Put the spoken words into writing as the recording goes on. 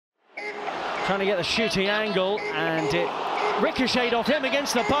trying to get the shooting angle, and it ricocheted off him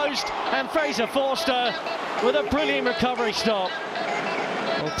against the post, and Fraser Forster with a brilliant recovery stop.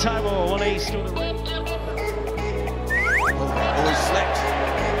 Well, Taiwo, well, he stood always slipped.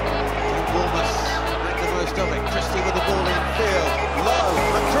 Bournemouth make the most of it. Christie with the ball in field, low,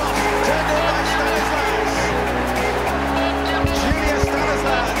 across, turned in by Stanislas. Julius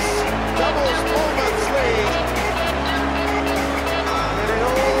Stanislas doubles Bournemouth's lead. And it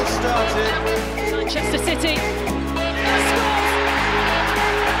all started. Manchester City scores!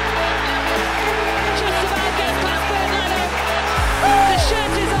 Just about gets past Bernardo. The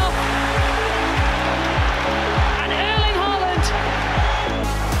shirt is off. And Erling Haaland.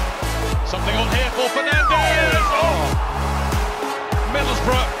 Something on here for Fernandez. Oh!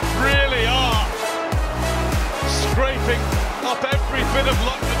 Middlesbrough really are scraping up every bit of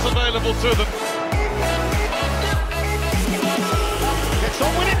luck that's available to them. Gets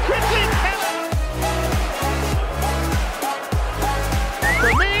on with it quickly.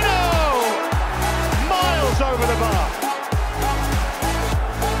 Firmino! Miles over the bar.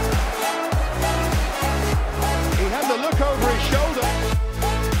 He had the look over his shoulder.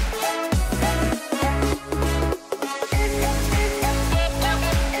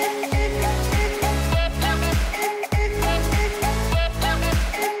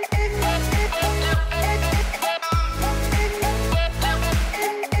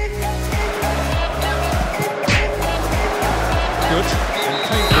 Good.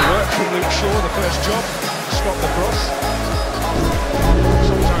 The work from Luke Shaw, the first job, stop the cross.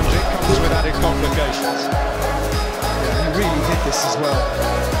 Sometimes it comes with added complications. Yeah, he really did this as well.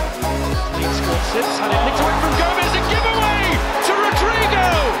 Leeds got sits, and it nicked away from Gomez, a giveaway to Rodrigo!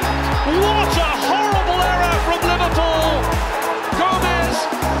 What a horrible error from Liverpool! Gomez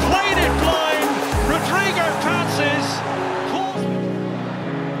played it blind, Rodrigo pounces.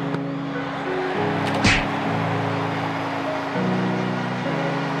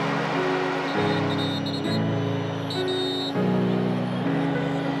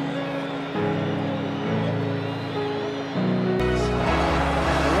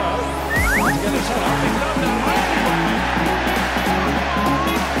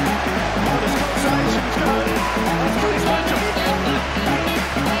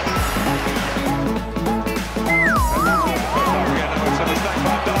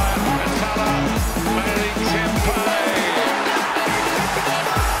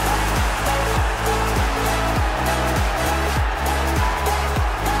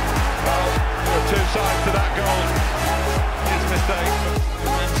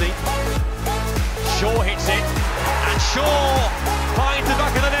 Shaw hits it, and Shaw finds the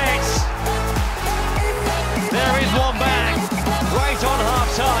back of the net. There is one back, right on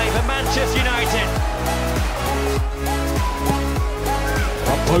half-time for Manchester United.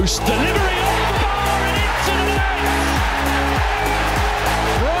 A post delivery off the bar and into the net.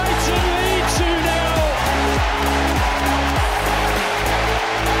 Brighton lead 2-0.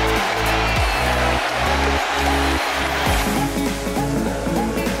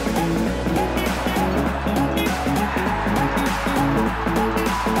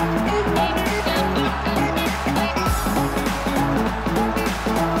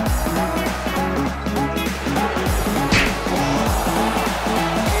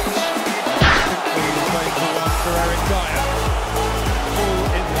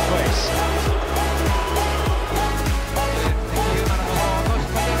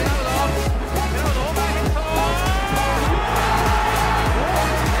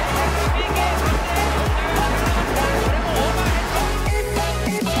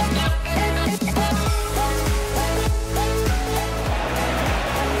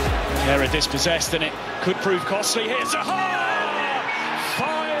 Error dispossessed, and it could prove costly. Here's Zaha!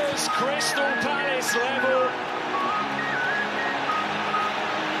 Fires Crystal Palace level.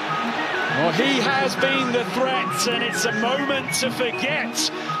 Well, he has been the threat, and it's a moment to forget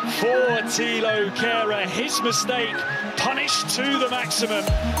for Thilo Kehrer. His mistake punished to the maximum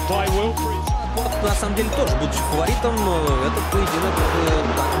by Wilfried. На самом деле тоже, будучи фаворитом, этот поединок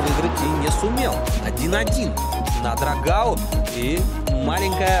так выиграть и не сумел. 1-1 на Драгау, и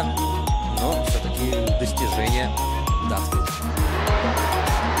маленькое, но все-таки достижение датских.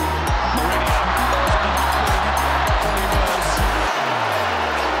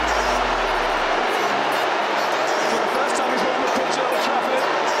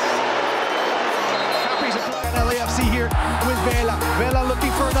 Here with Vela. Vela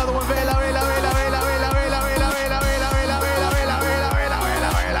looking for another one. Vela.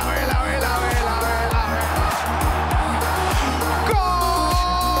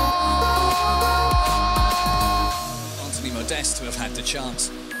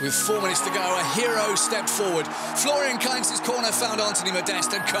 With 4 minutes to go, a hero stepped forward. Florian Kainz's corner found Anthony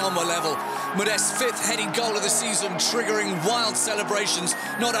Modeste and calm were level. Modeste's 5th heading goal of the season, triggering wild celebrations,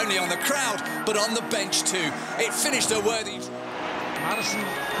 not only on the crowd, but on the bench too. It finished a worthy... Madison.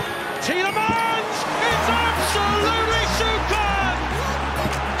 Tielemans! It's absolutely superb!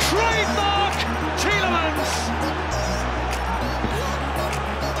 Trademark Tielemans!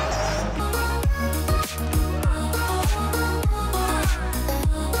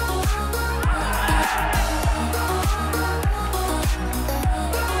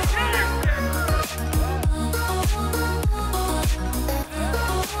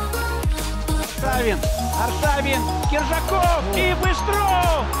 Аршавин, Киржаков и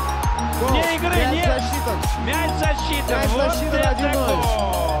Быстров! Вне игры, нет! Мяч засчитан! Вот это гол!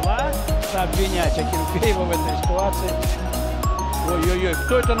 А? Обвинять Акинфеева в этой ситуации. Ой-ой-ой,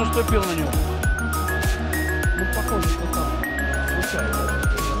 кто это наступил на него? Ну, похоже, что там случайно.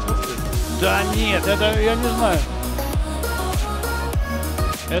 Да нет, это я не знаю.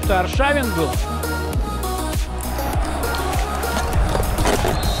 Это Аршавин был?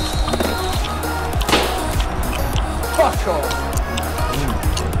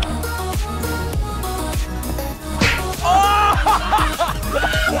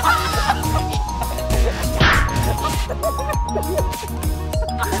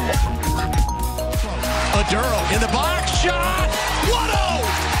 Aduro in the box, shot! 1-0!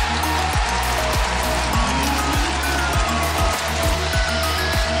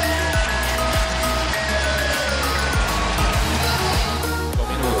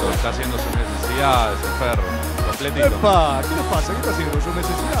 Está haciendo sus necesidades, el perro. Completito. ¡Epa! ¿Qué le pasa? ¿Qué está haciendo con sus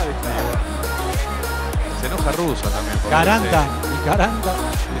necesidades? Se enoja Russo también. Caranda, y Caranda.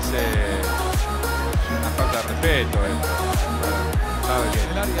 Dice, es una falta de respeto esto. Sabe que en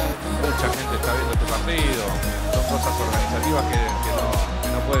el área mucha gente está viendo este partido. Son cosas organizativas que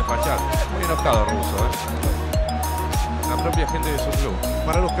no pueden fallar. Muy enojado Russo, La propia gente de su club.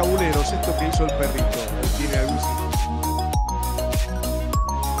 Para los cabuleros, esto que hizo el perrito, ¿tiene algún